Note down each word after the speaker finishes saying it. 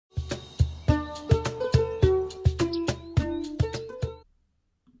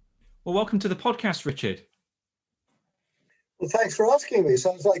Well, welcome to the podcast, Richard. Well, thanks for asking me.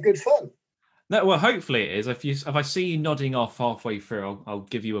 Sounds like good fun. No, well, hopefully it is. If I see you nodding off halfway through, I'll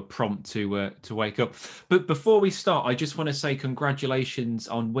give you a prompt to wake up. But before we start, I just want to say congratulations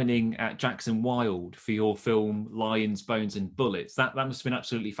on winning at Jackson Wild for your film Lions, Bones, and Bullets. That must have been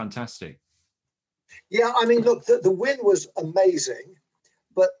absolutely fantastic. Yeah, I mean, look, the win was amazing,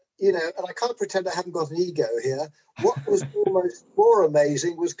 but and I can't pretend I haven't got an ego here. What was almost more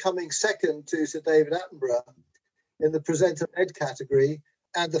amazing was coming second to Sir David Attenborough in the presenter ed category,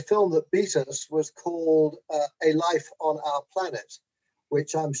 and the film that beat us was called A Life on Our Planet,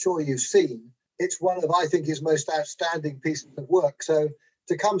 which I'm sure you've seen. It's one of, I think, his most outstanding pieces of work. So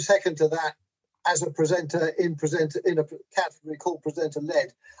to come second to that as a presenter in a category called presenter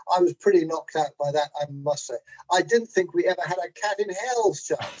led, I was pretty knocked out by that, I must say. I didn't think we ever had a cat in hell's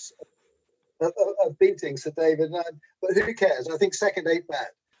chance of beating Sir David, but who cares? I think second ain't bad.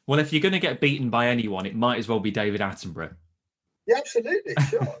 Well, if you're going to get beaten by anyone, it might as well be David Attenborough. Yeah, absolutely,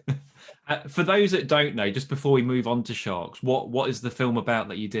 sure. For those that don't know, just before we move on to Sharks, what is the film about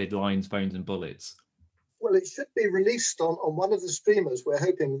that you did, Lions, Bones, and Bullets? Well, it should be released on one of the streamers. We're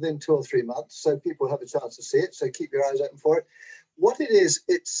hoping within 2 or 3 months, so people have a chance to see it. So keep your eyes open for it. What it is,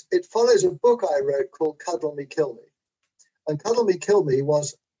 it follows a book I wrote called Cuddle Me, Kill Me. And Cuddle Me, Kill Me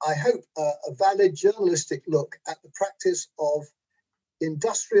was, I hope, a valid journalistic look at the practice of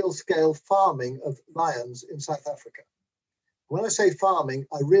industrial scale farming of lions in South Africa. When I say farming,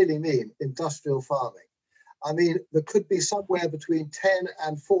 I really mean industrial farming. I mean, there could be somewhere between 10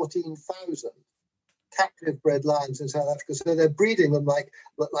 and 14,000 captive bred lions in South Africa. So they're breeding them like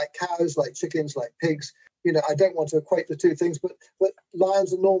cows, like chickens, like pigs. I don't want to equate the two things, but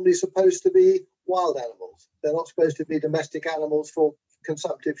lions are normally supposed to be wild animals. They're not supposed to be domestic animals for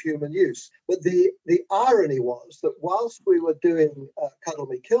consumptive human use. But the irony was that whilst we were doing Cuddle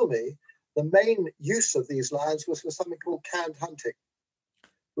Me, Kill Me, the main use of these lions was for something called canned hunting,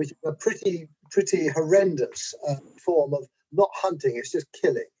 which is a pretty horrendous form of not hunting, it's just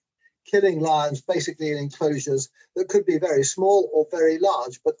killing lions basically in enclosures that could be very small or very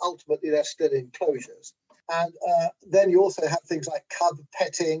large, but ultimately they're still enclosures. And then you also have things like cub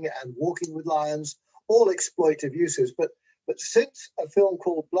petting and walking with lions, all exploitive uses. But since a film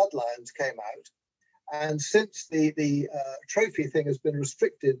called Bloodlines came out, and since the trophy thing has been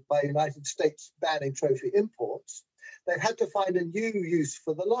restricted by the United States banning trophy imports, they've had to find a new use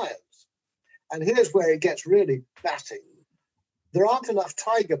for the lions. And here's where it gets really batty. There aren't enough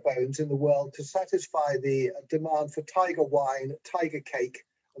tiger bones in the world to satisfy the demand for tiger wine, tiger cake,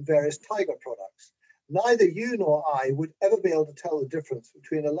 and various tiger products. Neither you nor I would ever be able to tell the difference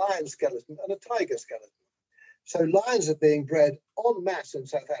between a lion skeleton and a tiger skeleton. So lions are being bred en masse in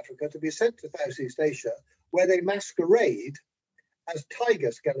South Africa to be sent to Southeast Asia, where they masquerade as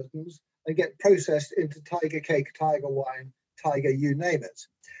tiger skeletons and get processed into tiger cake, tiger wine, tiger, you name it.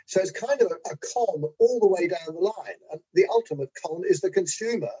 So it's kind of a con all the way down the line. And the ultimate con is the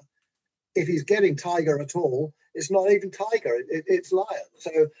consumer. If he's getting tiger at all, it's not even tiger, it's lion.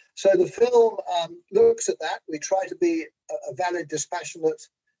 So the film looks at that. We try to be a valid, dispassionate,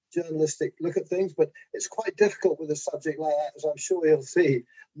 journalistic look at things, but it's quite difficult with a subject like that, as I'm sure you'll see,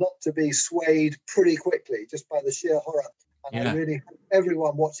 not to be swayed pretty quickly just by the sheer horror. And I really hope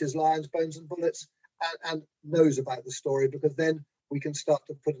everyone watches Lions, Bones and Bullets and knows about the story, because then we can start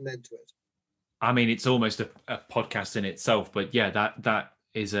to put an end to it. I mean, it's almost a podcast in itself, but yeah, that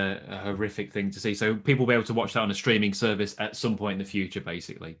is a horrific thing to see. So people will be able to watch that on a streaming service at some point in the future,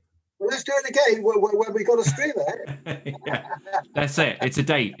 basically. Well, let's do it again when we got a streamer. Yeah, that's it. It's a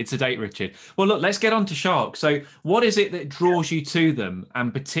date. It's a date, Richard. Well, look, let's get on to sharks. So what is it that draws you to them,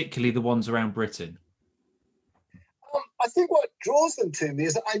 and particularly the ones around Britain? I think what draws them to me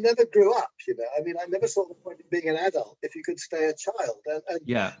is that I never grew up, I mean, I never saw the point of being an adult if you could stay a child.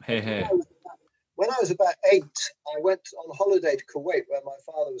 Yeah, here. When I was about 8, I went on holiday to Kuwait, where my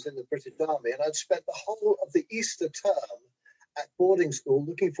father was in the British Army, and I'd spent the whole of the Easter term at boarding school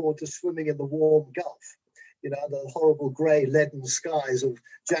looking forward to swimming in the warm Gulf, under the horrible grey, leaden skies of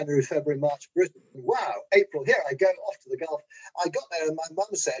January, February, March, Britain. Wow, April, here I go off to the Gulf. I got there and my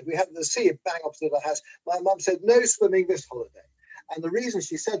mum said, we had the sea bang opposite our house. My mum said, no swimming this holiday. And the reason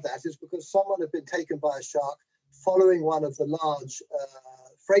she said that is because someone had been taken by a shark following one of the large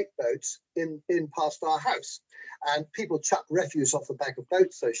freight boats in past our house. And people chuck refuse off the back of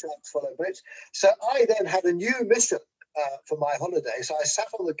boats, so sharks follow boats. So I then had a new mission for my holiday. So I sat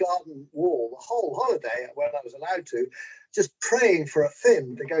on the garden wall the whole holiday when I was allowed to, just praying for a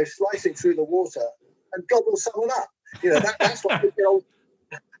fin to go slicing through the water and gobble someone up. That's what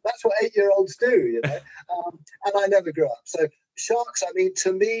 8-year-olds do, and I never grew up. So Sharks, I mean,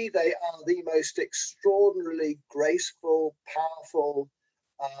 to me, they are the most extraordinarily graceful, powerful,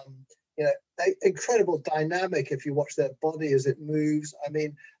 um, incredible dynamic if you watch their body as it moves. I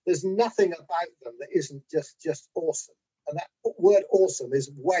mean, there's nothing about them that isn't just awesome. And that word awesome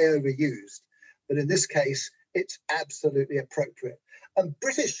is way overused. But in this case, it's absolutely appropriate. And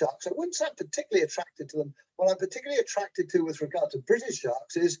British sharks, I wouldn't say I'm particularly attracted to them. What I'm particularly attracted to with regard to British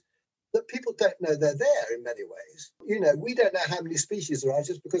sharks is that people don't know they're there in many ways. We don't know how many species there are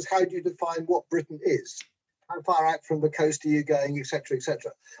just because how do you define what Britain is? How far out from the coast are you going, et cetera, et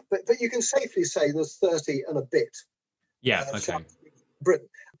cetera. But you can safely say there's 30 and a bit. Yeah, okay. Sharks in Britain,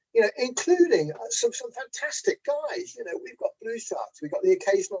 including some fantastic guys. We've got blue sharks, we've got the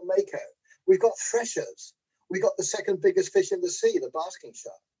occasional mako, we've got threshers, we've got the second biggest fish in the sea, the basking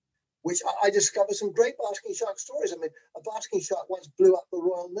shark, which I discovered some great basking shark stories. I mean, a basking shark once blew up the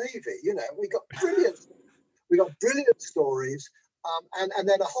Royal Navy. We got brilliant stories, and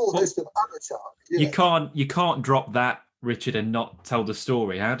then a whole host of other sharks. You can't drop that, Richard, and not tell the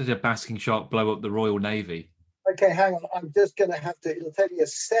story. How did a basking shark blow up the Royal Navy? Okay, hang on. I'm just going to have to. It'll take me a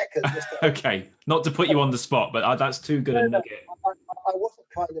second. Okay, not to put you on the spot, but that's too good a nugget. I wasn't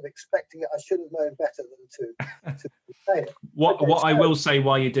kind of expecting it. I should have known better than to say it. What I will say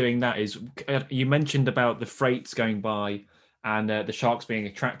while you're doing that is, you mentioned about the freights going by and the sharks being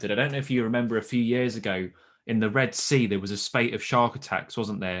attracted. I don't know if you remember a few years ago in the Red Sea, there was a spate of shark attacks,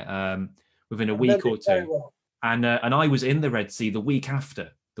 wasn't there? Within a week or two. Well. And I was in the Red Sea the week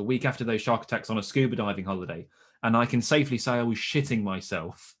after those shark attacks on a scuba diving holiday. And I can safely say I was shitting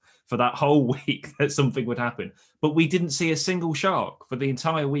myself for that whole week that something would happen. But we didn't see a single shark for the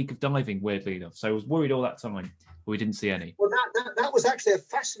entire week of diving, weirdly enough. So I was worried all that time, but we didn't see any. Well, that was actually a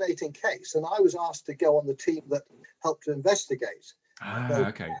fascinating case. And I was asked to go on the team that helped to investigate.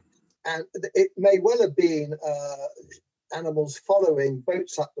 Okay. And it may well have been animals following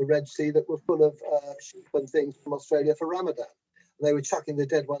boats up the Red Sea that were full of sheep and things from Australia for Ramadan. And they were chucking the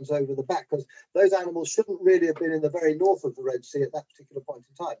dead ones over the back because those animals shouldn't really have been in the very north of the Red Sea at that particular point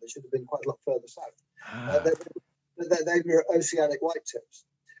in time. They should have been quite a lot further south. They were oceanic whitetails.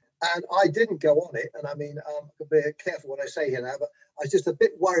 And I didn't go on it. And I mean, I'll be careful what I say here now, but I was just a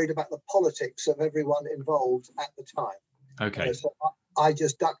bit worried about the politics of everyone involved at the time. Okay. So I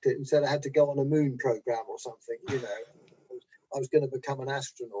just ducked it and said I had to go on a moon program or something, I was going to become an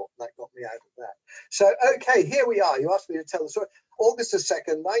astronaut. That got me out of that. So, okay, here we are. You asked me to tell the story. August the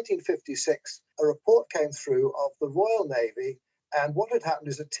 2nd, 1956, a report came through of the Royal Navy. And what had happened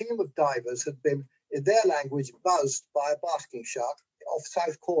is a team of divers had been, in their language, buzzed by a basking shark off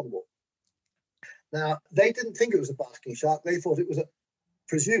South Cornwall. Now, they didn't think it was a basking shark. They thought it was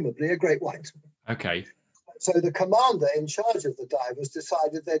presumably a great white. Okay. So the commander in charge of the divers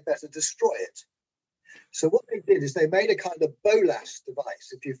decided they'd better destroy it. So what they did is they made a kind of bolas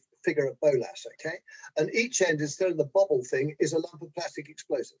device, if you figure a bolas, okay? And each end, instead of the bobble thing, is a lump of plastic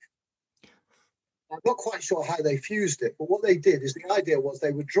explosive. I'm not quite sure how they fused it, but what they did is the idea was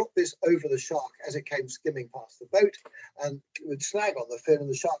they would drop this over the shark as it came skimming past the boat, and it would snag on the fin, and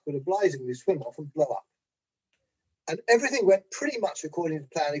the shark would obligingly swim off and blow up. And everything went pretty much according to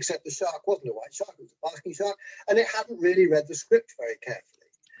plan, except the shark wasn't a white shark, it was a basking shark, and it hadn't really read the script very carefully.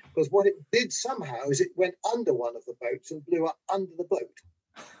 Because what it did somehow is it went under one of the boats and blew up under the boat.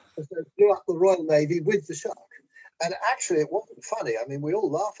 And so it blew up the Royal Navy with the shark. And actually, it wasn't funny. I mean, we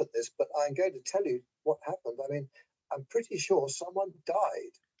all laugh at this, but I'm going to tell you what happened. I mean, I'm pretty sure someone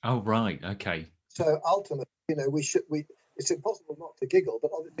died. Oh, right. Okay. So ultimately, it's impossible not to giggle,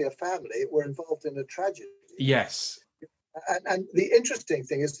 but obviously a family were involved in a tragedy. Yes. And the interesting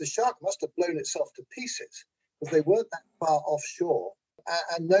thing is the shark must have blown itself to pieces because they weren't that far offshore.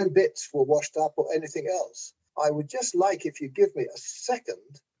 And no bits were washed up or anything else. I would just like, if you give me a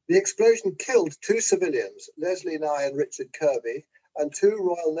second, the explosion killed 2 civilians, Leslie Nye and Richard Kirby, and 2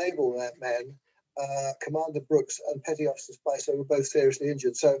 Royal Naval men, Commander Brooks and Petty Officer Spicer, were both seriously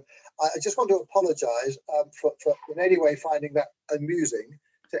injured. So I just want to apologise for in any way finding that amusing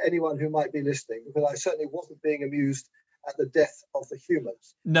to anyone who might be listening, because I certainly wasn't being amused at the death of the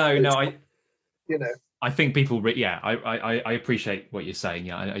humans. I think people, I appreciate what you're saying.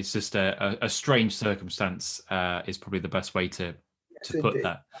 Yeah, it's just a strange circumstance is probably the best way to put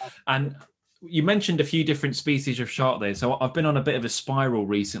that. And you mentioned a few different species of shark there. So I've been on a bit of a spiral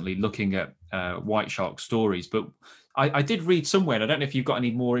recently looking at white shark stories, but I did read somewhere, and I don't know if you've got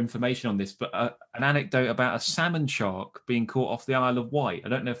any more information on this, but an anecdote about a salmon shark being caught off the Isle of Wight. I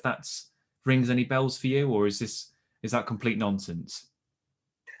don't know if that's rings any bells for you, or is that complete nonsense?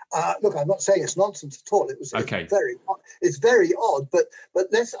 Look, I'm not saying it's nonsense at all. It's okay. It's very odd, but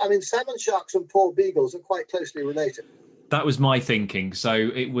salmon sharks and poor beagles are quite closely related. That was my thinking. So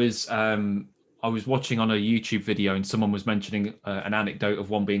it was. I was watching on a YouTube video, and someone was mentioning an anecdote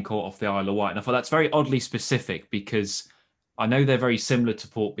of one being caught off the Isle of Wight, and I thought that's very oddly specific because I know they're very similar to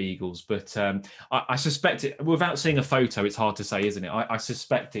port beagles, but I suspect it. Without seeing a photo, it's hard to say, isn't it? I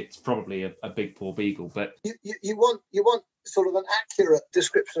suspect it's probably a big port beagle, but You want sort of an accurate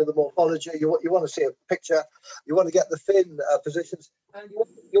description of the morphology. You want to see a picture. You want to get the fin positions, and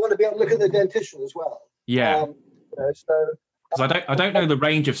you want to be able to look at the dentition as well. yeah. So Because I don't know the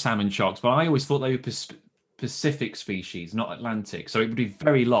range of salmon sharks, but I always thought they were Pacific species, not Atlantic. So it would be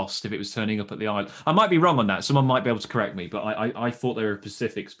very lost if it was turning up at the island. I might be wrong on that. Someone might be able to correct me, but I thought they were a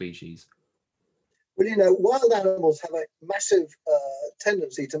Pacific species. well, wild animals have a massive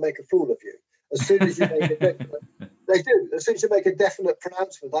tendency to make a fool of you. As soon as you make a definite, they do. As soon as you make a definite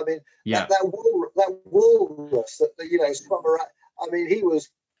pronouncement, I mean, Yeah. that walrus that swam around. I mean, he was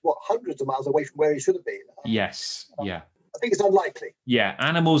hundreds of miles away from where he should have been. Yes. Yeah. I think it's unlikely. Yeah.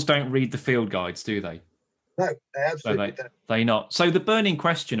 Animals don't read the field guides, do they? No, they absolutely don't. They not. So the burning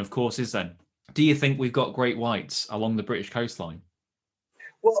question, of course, is then: do you think we've got great whites along the British coastline?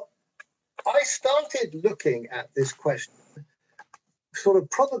 Well, I started looking at this question sort of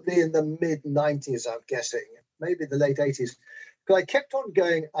probably in the mid-90s, I'm guessing, maybe the late 80s. Because I kept on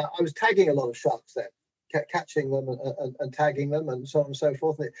going, I was tagging a lot of sharks then, kept catching them and tagging them and so on and so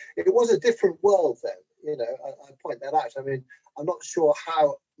forth. It was a different world then, I point that out. I mean, I'm not sure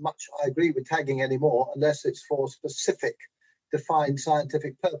how much I agree with tagging anymore, unless it's for specific, defined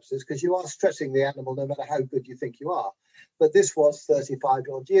scientific purposes, because you are stressing the animal no matter how good you think you are. But this was 35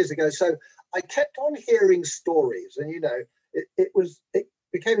 odd years ago. So I kept on hearing stories, and it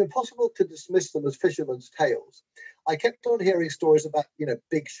became impossible to dismiss them as fishermen's tales. I kept on hearing stories about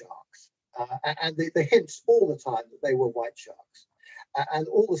big sharks, and the hints all the time that they were white sharks, and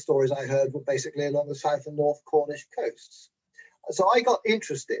all the stories I heard were basically along the south and north Cornish coasts. So I got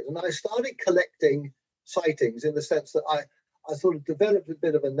interested, and I started collecting sightings in the sense that I sort of developed a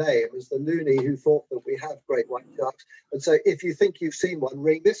bit of a name as the loony who thought that we have great white sharks. And so if you think you've seen one,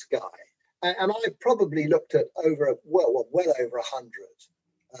 ring this guy. And I probably looked at well over 100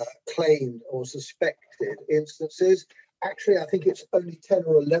 claimed or suspected instances. Actually, I think it's only 10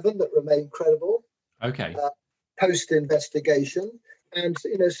 or 11 that remain credible. Okay. Post-investigation. And,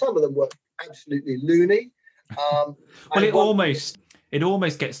 some of them were absolutely loony. Well, it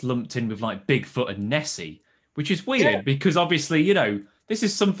almost gets lumped in with like Bigfoot and Nessie, which is weird because obviously, this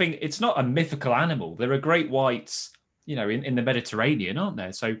is something, it's not a mythical animal. There are great whites, in the Mediterranean, aren't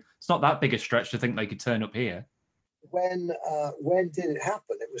there? So it's not that big a stretch to think they could turn up here. When did it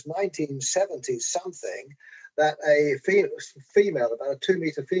happen? It was 1970 something that a female, about a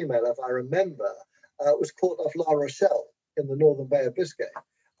 2-meter female, if I remember, was caught off La Rochelle in the northern Bay of Biscay.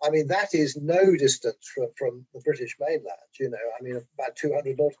 I mean, that is no distance from the British mainland, I mean, about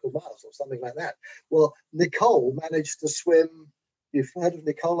 200 nautical miles or something like that. Well, Nicole managed to swim. You've heard of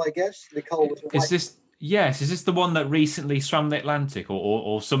Nicole, I guess? Nicole was a white... Is this the one that recently swam the Atlantic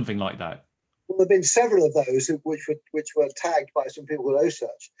or something like that? Well, there have been several of those which were tagged by some people with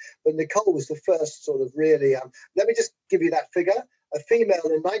O-Search. But Nicole was the first sort of really... let me just give you that figure. A female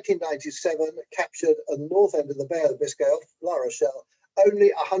in 1997 captured at the north end of the Bay of Biscay off La Rochelle,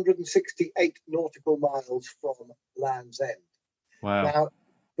 only 168 nautical miles from Land's End. Wow. Now,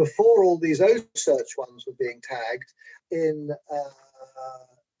 before all these O-Search ones were being tagged, in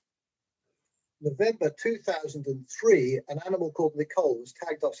November 2003, an animal called Nicole was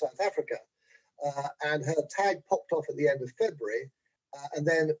tagged off South Africa, and her tag popped off at the end of February, and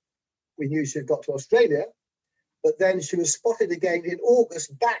then we knew she'd got to Australia, but then she was spotted again in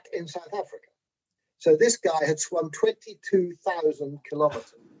August back in South Africa. So this guy had swum 22,000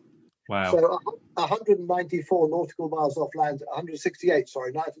 kilometers. Wow. So 194 nautical miles off land, 168,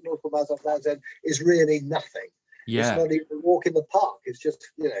 90 nautical miles off Land's End is really nothing. Yeah. It's not even a walk in the park. It's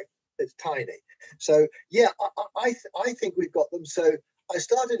just, it's tiny. So, I think we've got them. So I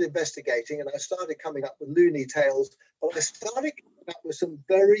started investigating and I started coming up with loony tales, but I started coming up with some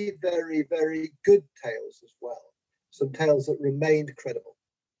very, very, very good tales as well. Some tales that remained credible.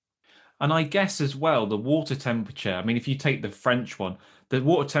 And I guess as well, the water temperature, I mean, if you take the French one, the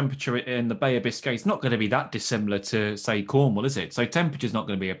water temperature in the Bay of Biscay is not going to be that dissimilar to, say, Cornwall, is it? So temperature's not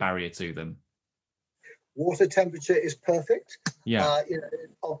going to be a barrier to them. Water temperature is perfect. Yeah.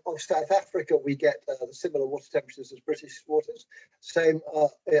 Of South Africa, we get similar water temperatures as British waters. Same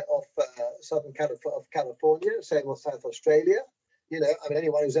of southern California, same of South Australia.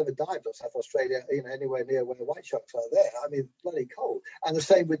 Anyone who's ever dived off South Australia, anywhere near where the white sharks are there, I mean, bloody cold. And the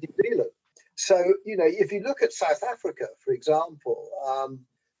same with New Zealand. So, if you look at South Africa, for example,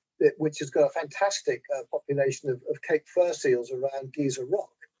 which has got a fantastic population of Cape fur seals around Giza Rock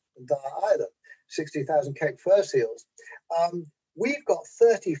and Dyer Island, 60,000 Cape fur seals. We've got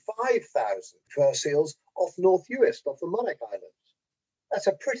 35,000 fur seals off North Uist, off the Monarch Islands. That's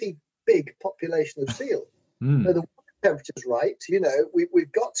a pretty big population of seals. So the water temperature's right.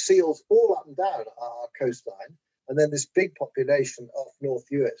 We've got seals all up and down our coastline, and then this big population off North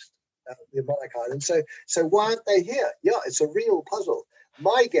Uist, the Monarch Islands. So why aren't they here? Yeah, it's a real puzzle.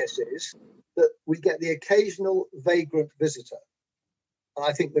 My guess is that we get the occasional vagrant visitor. And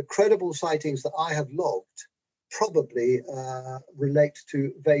I think the credible sightings that I have logged probably relate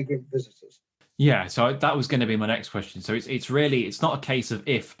to vagrant visitors. Yeah, so that was going to be my next question. So it's not a case of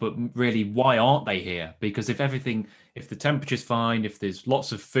if, but really why aren't they here? Because if the temperature's fine, if there's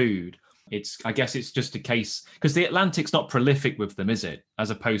lots of food, I guess it's just a case because the Atlantic's not prolific with them, is it? As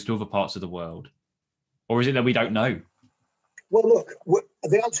opposed to other parts of the world, or is it that we don't know? Well, look,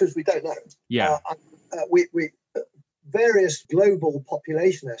 the answer is we don't know. Yeah, various global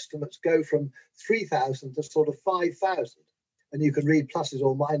population estimates go from 3,000 to sort of 5,000, and you can read pluses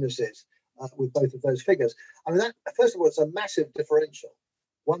or minuses with both of those figures. I mean, that, first of all, it's a massive differential.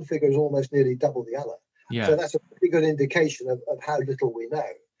 One figure is almost nearly double the other. yeah. So that's a pretty good indication of how little we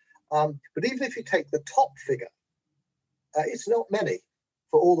know. But even if you take the top figure, it's not many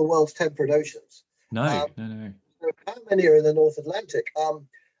for all the world's temperate oceans. No. So how many are in the North Atlantic?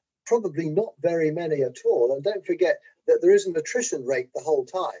 Probably not very many at all. And don't forget that there is an attrition rate the whole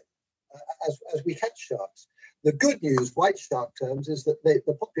time as we catch sharks. The good news, white shark terms, is that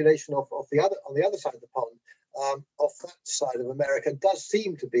the population on the other side of the pond, off that side of America, does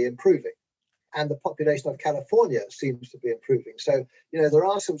seem to be improving, and the population of California seems to be improving. So there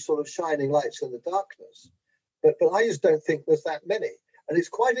are some sort of shining lights in the darkness, but I just don't think there's that many. And it's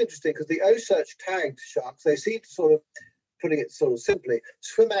quite interesting because the O-Search tagged sharks, they seem to sort of, putting it sort of simply,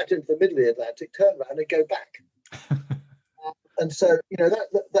 swim out into the middle of the Atlantic, turn around and go back. And so,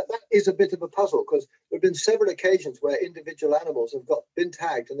 that is a bit of a puzzle because there have been several occasions where individual animals have been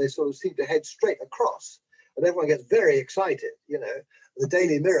tagged and they sort of seem to head straight across, and everyone gets very excited. The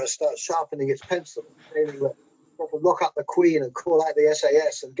Daily Mirror starts sharpening its pencil, saying that lock up the Queen and call out the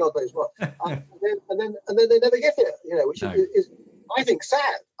SAS and God knows what, and then they never get here. Which is I think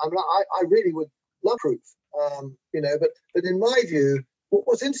sad. I mean, I really would love proof, but in my view,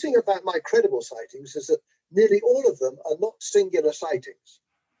 what's interesting about my credible sightings is that nearly all of them are not singular sightings.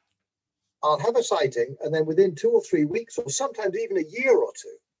 I'll have a sighting, and then within 2 or 3 weeks, or sometimes even a year or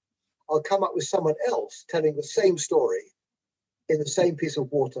two, I'll come up with someone else telling the same story in the same piece of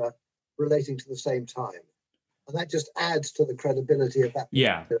water relating to the same time. And that just adds to the credibility of that.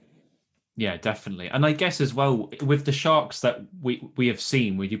 Yeah, definitely. And I guess as well, with the sharks that we have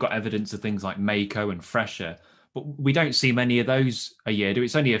seen, where you've got evidence of things like mako and fresher, but we don't see many of those a year.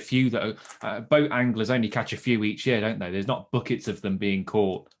 It's only a few that boat anglers only catch a few each year, don't they? There's not buckets of them being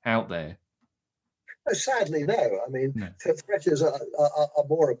caught out there. No, sadly, no. I mean, freshers are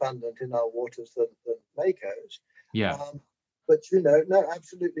more abundant in our waters than makos. Yeah. But no,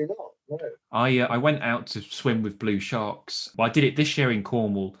 absolutely not. No. I went out to swim with blue sharks. Well, I did it this year in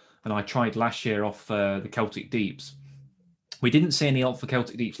Cornwall, and I tried last year off the Celtic Deeps. We didn't see any off the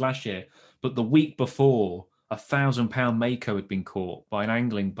Celtic Deeps last year, but the week before, 1,000-pound mako had been caught by an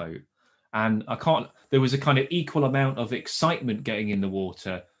angling boat, and there was a kind of equal amount of excitement getting in the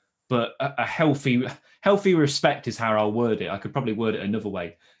water, but a healthy respect is how I'll word it. I could probably word it another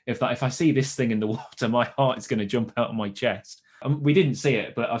way. If I see this thing in the water, my heart is going to jump out of my chest. We didn't see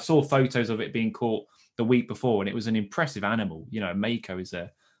it, but I saw photos of it being caught the week before, and it was an impressive animal. A mako is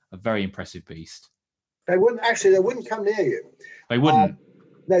a very impressive beast. They wouldn't come near you. They wouldn't.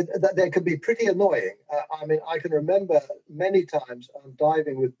 No, they can be pretty annoying. I mean, I can remember many times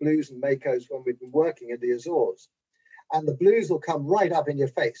diving with blues and makos when we've been working in the Azores, and the blues will come right up in your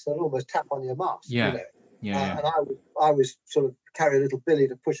face. They'll almost tap on your mask. Yeah. And I was sort of carry a little billy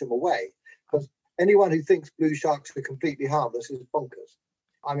to push them away, because anyone who thinks blue sharks are completely harmless is bonkers.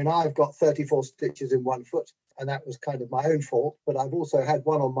 I mean, I've got 34 stitches in one foot, and that was kind of my own fault. But I've also had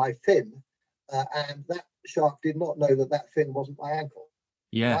one on my fin, and that shark did not know that fin wasn't my ankle.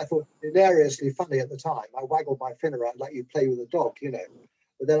 Yeah. I thought it hilariously funny at the time. I waggled my fin around like you play with a dog,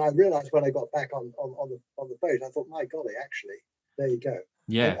 But then I realised when I got back on the boat, I thought, my golly, actually, there you go.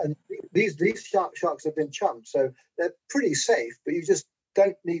 Yeah. And these sharks have been chummed, so they're pretty safe, but you just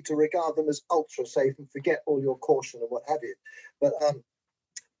don't need to regard them as ultra safe and forget all your caution and what have you.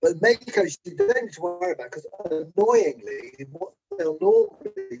 But makos you don't need to worry about, because annoyingly, what they'll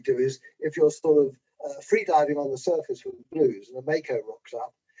normally do is, if you're sort of free diving on the surface with blues and a mako rocks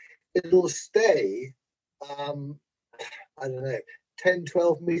up, it'll stay, I don't know, 10,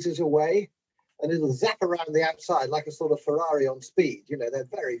 12 meters away, and it'll zap around the outside like a sort of Ferrari on speed. You know, they're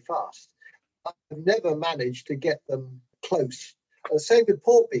very fast. I've never managed to get them close. Same with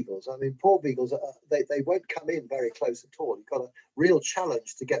port beagles. I mean, port beagles, they won't come in very close at all. You've got a real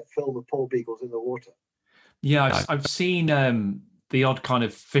challenge to get film of port beagles in the water. Yeah, I've seen the odd kind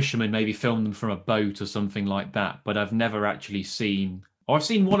of fisherman maybe film them from a boat or something like that, but I've never actually seen, or I've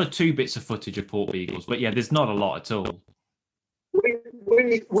seen one or two bits of footage of port beagles, but yeah, there's not a lot at all.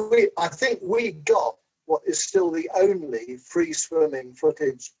 I think we got what is still the only free swimming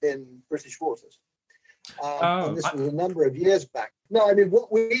footage in British waters. And this was a number of years back. No, I mean,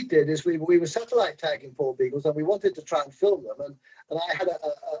 what we did is we were satellite tagging port beagles, and we wanted to try and film them. And I had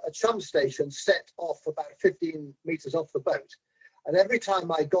a chum station set off about 15 meters off the boat. And every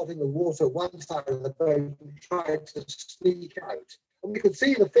time I got in the water, one side of the boat, we tried to sneak out. And we could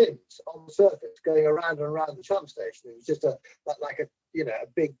see the fins on the surface going around and around the chum station. It was just like a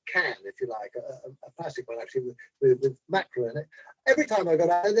big can, if you like, a plastic one actually with mackerel in it. Every time I got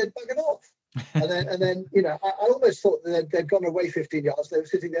out, they'd buggered off. and then I almost thought that they'd gone away 15 yards. They were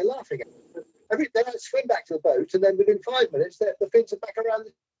sitting there laughing at me. Then I'd swim back to the boat, and then within 5 minutes, the fins are back around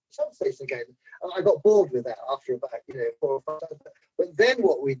the chum station again. And I got bored with that after about 4 or 5 times. But then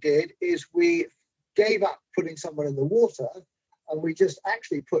what we did is we gave up putting someone in the water, and we just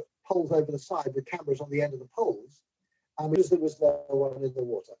actually put poles over the side with cameras on the end of the poles, and because there was no one in the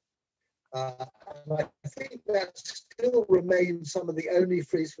water. And I think that still remains some of the only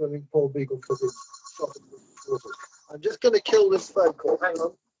free-swimming port beagle footage shot in the water. I'm just going to kill this phone call. Hang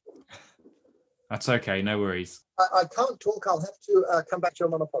on. That's okay, no worries. I can't talk. I'll have to come back to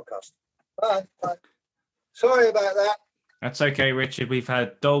you on a podcast. Bye. Sorry about that. That's okay, Richard. We've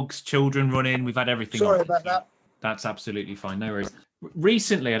had dogs, children run in. We've had everything. Sorry about that. That's absolutely fine. No worries.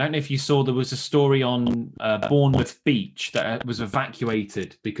 Recently, I don't know if you saw, there was a story on Bournemouth Beach that was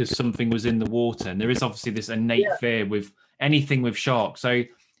evacuated because something was in the water. And there is obviously this innate fear with anything with sharks. So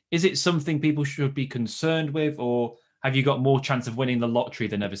is it something people should be concerned with, or have you got more chance of winning the lottery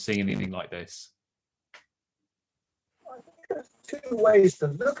than ever seeing anything like this? I think there's two ways to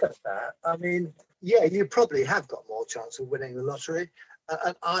look at that. I mean, yeah, you probably have got more chance of winning the lottery.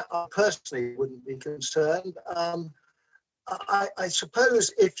 And I personally wouldn't be concerned. I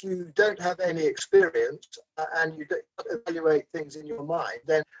suppose if you don't have any experience and you don't evaluate things in your mind,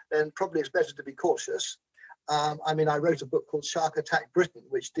 then probably it's better to be cautious. I mean, I wrote a book called Shark Attack Britain,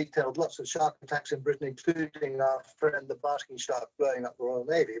 which detailed lots of shark attacks in Britain, including our friend the basking shark blowing up the Royal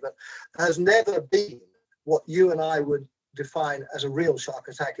Navy, but there has never been what you and I would define as a real shark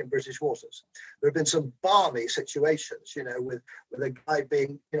attack in British waters. There have been some balmy situations, with a guy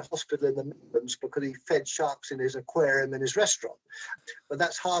being in a hospital in the Midlands because he fed sharks in his aquarium in his restaurant. But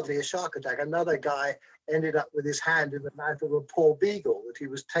that's hardly a shark attack. Another guy ended up with his hand in the mouth of a poor beagle that he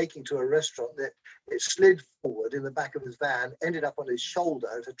was taking to a restaurant. That it slid forward in the back of his van, ended up on his shoulder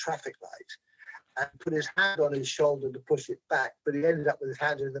at a traffic light, and put his hand on his shoulder to push it back, but he ended up with his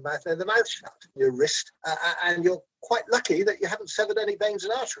hand in the mouth and the mouth shut, your wrist, and you're quite lucky that you haven't severed any veins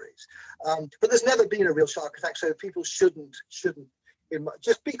and arteries. But there's never been a real shark attack, so people shouldn't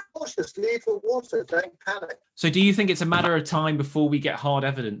just be cautious, leave the water, don't panic. So do you think it's a matter of time before we get hard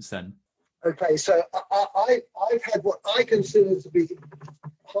evidence then? Okay, so I've had what I consider to be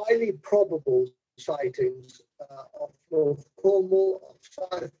highly probable sightings of North Cornwall, of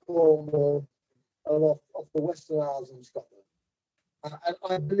South Cornwall, and off the Western Isles in Scotland. And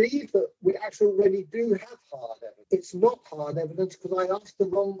I believe that we actually already do have hard evidence. It's not hard evidence because I asked the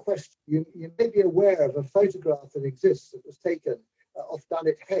wrong question. You may be aware of a photograph that exists that was taken off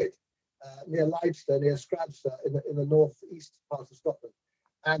Dunnet Head, near Leicester, near Scrabster, in the northeast part of Scotland.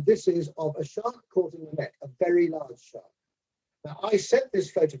 And this is of a shark caught in the net, a very large shark. Now, I sent this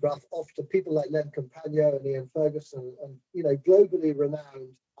photograph off to people like Len Campagno and Ian Ferguson and globally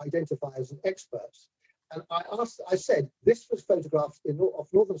renowned identifiers and experts. And I said, this was photographed of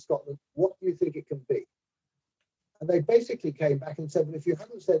northern Scotland. What do you think it can be? And they basically came back and said, well, if you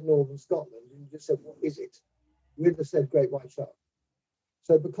hadn't said northern Scotland, and you just said, what is it? We'd have said great white shark.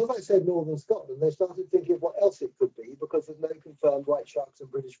 So because I said northern Scotland, they started thinking of what else it could be, because there's no confirmed white sharks in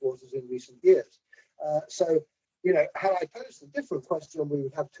British waters in recent years. Had I posed a different question, we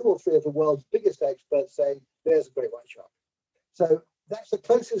would have 2 or 3 of the world's biggest experts saying, there's a great white shark. So that's the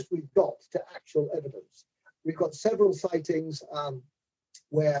closest we've got to actual evidence. We've got several sightings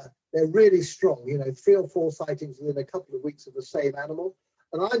where they're really strong, 3 or 4 sightings within a couple of weeks of the same animal.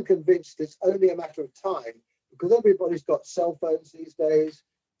 And I'm convinced it's only a matter of time, because everybody's got cell phones these days.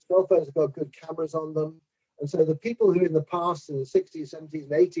 Cell phones have got good cameras on them. And so the people who in the past, in the 60s, 70s,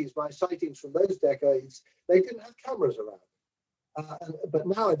 and 80s, my sightings from those decades, they didn't have cameras around. But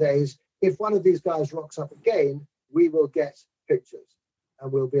nowadays, if one of these guys rocks up again, we will get pictures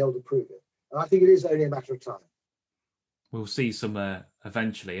and we'll be able to prove it. And I think it is only a matter of time. We'll see some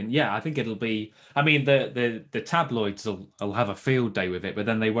eventually, and yeah, I think it'll be. I mean, the tabloids will have a field day with it, but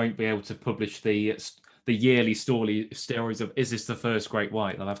then they won't be able to publish the yearly stories of is this the first great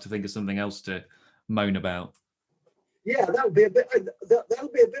white? They'll have to think of something else to moan about. Yeah, that'll be a bit. That'll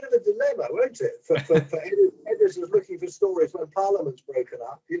be a bit of a dilemma, won't it, for editors looking for stories when Parliament's broken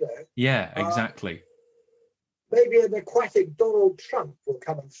up? Yeah, exactly. Maybe an aquatic Donald Trump will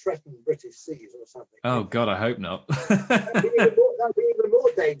come and threaten British seas or something. Oh God, I hope not. That'd be even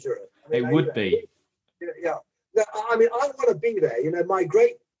more dangerous. It would be. Yeah. No, I mean, I want to be there. My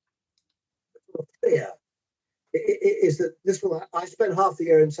great fear is that this will. I spent half the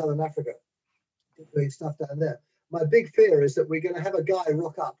year in Southern Africa doing stuff down there. My big fear is that we're going to have a guy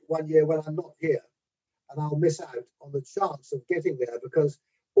rock up one year when I'm not here, and I'll miss out on the chance of getting there because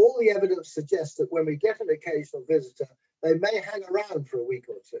all the evidence suggests that when we get an occasional visitor, they may hang around for a week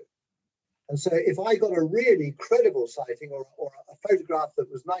or two. And so if I got a really credible sighting or a photograph that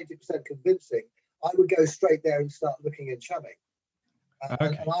was 90% convincing, I would go straight there and start looking and chumming.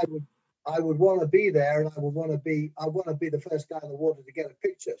 And I would want to be there, and I want to be the first guy in the water to get a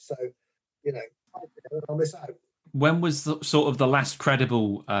picture. So, I'll miss out. When was the last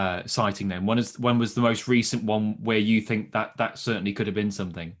credible sighting then? When was the most recent one where you think that certainly could have been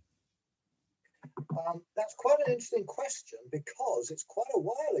something? That's quite an interesting question because it's quite a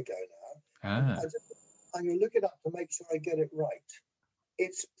while ago now. I'm going to look it up to make sure I get it right.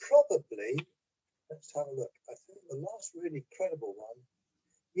 It's probably, let's have a look. I think the last really credible one.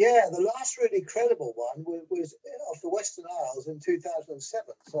 Yeah, the last really credible one was off the Western Isles in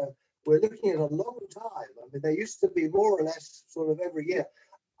 2007. So we're looking at a long time. I mean, they used to be more or less sort of every year.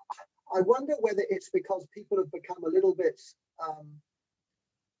 I wonder whether it's because people have become a little bit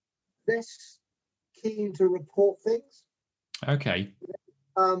less keen to report things. Okay.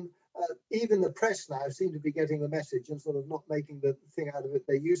 Even the press now seem to be getting the message and sort of not making the thing out of it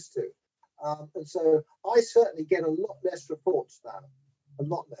they used to. And so I certainly get a lot less reports now, a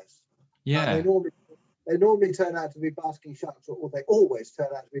lot less. Yeah. They normally turn out to be basking sharks, or they always turn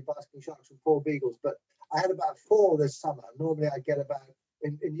out to be basking sharks and poor beagles. But I had about 4 this summer. Normally I get about,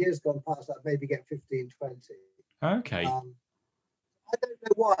 in years gone past, I'd maybe get 15, 20. Okay. I don't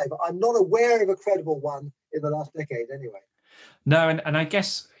know why, but I'm not aware of a credible one in the last decade anyway. No, and I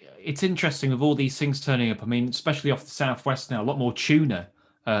guess it's interesting with all these things turning up. I mean, especially off the southwest now, a lot more tuna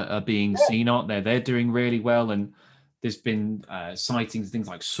are being seen, aren't there? They're doing really well, and there's been sightings of things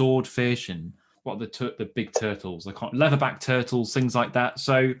like swordfish and what are the big turtles? Leatherback turtles, things like that.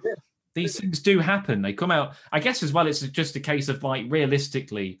 So these things do happen. They come out. I guess as well, it's just a case of like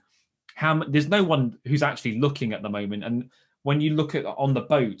realistically, there's no one who's actually looking at the moment, and when you look at on the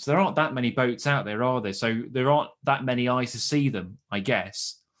boats, there aren't that many boats out there, are there? So there aren't that many eyes to see them, I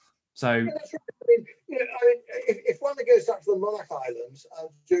guess. So yeah, that's right. I mean, if one goes up to the Monarch Islands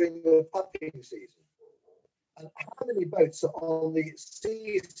during the pupping season, and how many boats are on the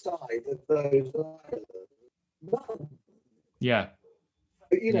seaside of those islands? None. Yeah.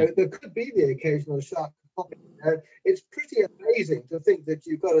 There could be the occasional shark popping there. It's pretty amazing to think that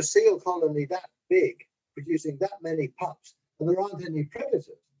you've got a seal colony that big producing that many pups, and there aren't any predators.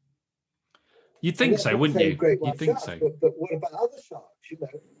 You'd think so, wouldn't you? You'd think so. But what about other sharks?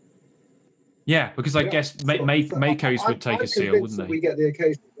 Yeah, because I guess Makos would take a seal, wouldn't they? We get the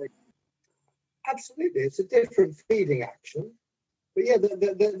occasional. Absolutely, it's a different feeding action, but yeah,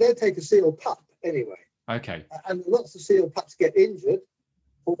 they take a seal pup anyway. Okay. And lots of seal pups get injured,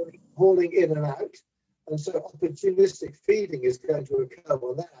 hauling in and out, and so opportunistic feeding is going to occur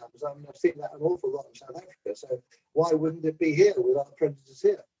when that happens. I mean, I've seen that an awful lot in South Africa. So why wouldn't it be here with our predators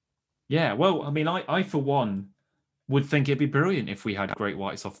here? Yeah, well, I mean, I for one would think it'd be brilliant if we had great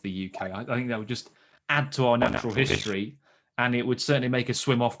whites off the UK. I think that would just add to our natural history, and it would certainly make a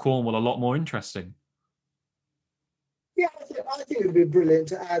swim off Cornwall a lot more interesting. Yeah, I think it would be brilliant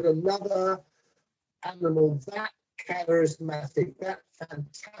to add another animal that charismatic, that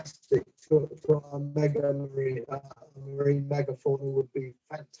fantastic to our marine megafauna would be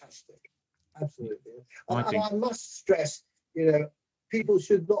fantastic. Absolutely. And I must stress, people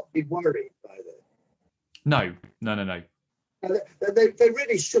should not be worried by this. No. They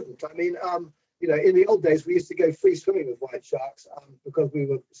really shouldn't. I mean, in the old days, we used to go free swimming with white sharks because we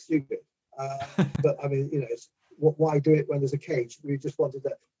were stupid. But I mean, why do it when there's a cage? We just wanted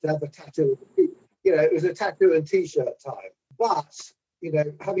to have a tattoo. It was a tattoo and t-shirt time. But,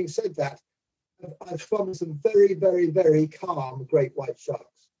 having said that, I've swum some very, very, very calm great white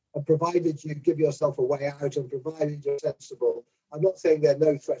sharks. And provided you give yourself a way out and provided you're sensible, I'm not saying they're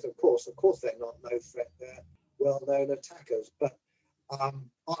no threat, of course they're not no threat. They're well-known attackers, but I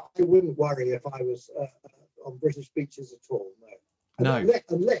wouldn't worry if I was on British beaches at all. No, No.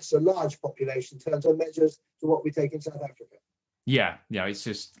 unless a large population turns on measures to what we take in South Africa. Yeah, it's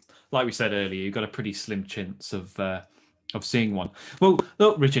just like we said earlier. You've got a pretty slim chance of seeing one. Well,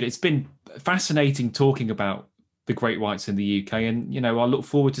 look, Richard, it's been fascinating talking about the great whites in the UK, and I look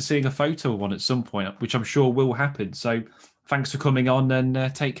forward to seeing a photo of one at some point, which I'm sure will happen. So, thanks for coming on,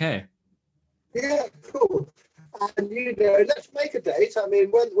 and take care. Yeah, cool. And let's make a date. I mean,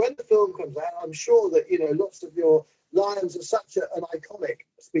 when the film comes out, I'm sure that lots of your lions are such an iconic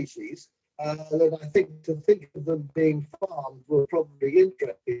species that I think to think of them being farmed will probably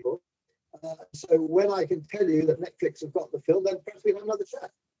interest people. So when I can tell you that Netflix have got the film, then perhaps we have another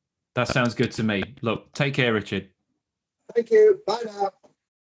chat. That sounds good to me. Look, take care, Richard. Thank you. Bye now.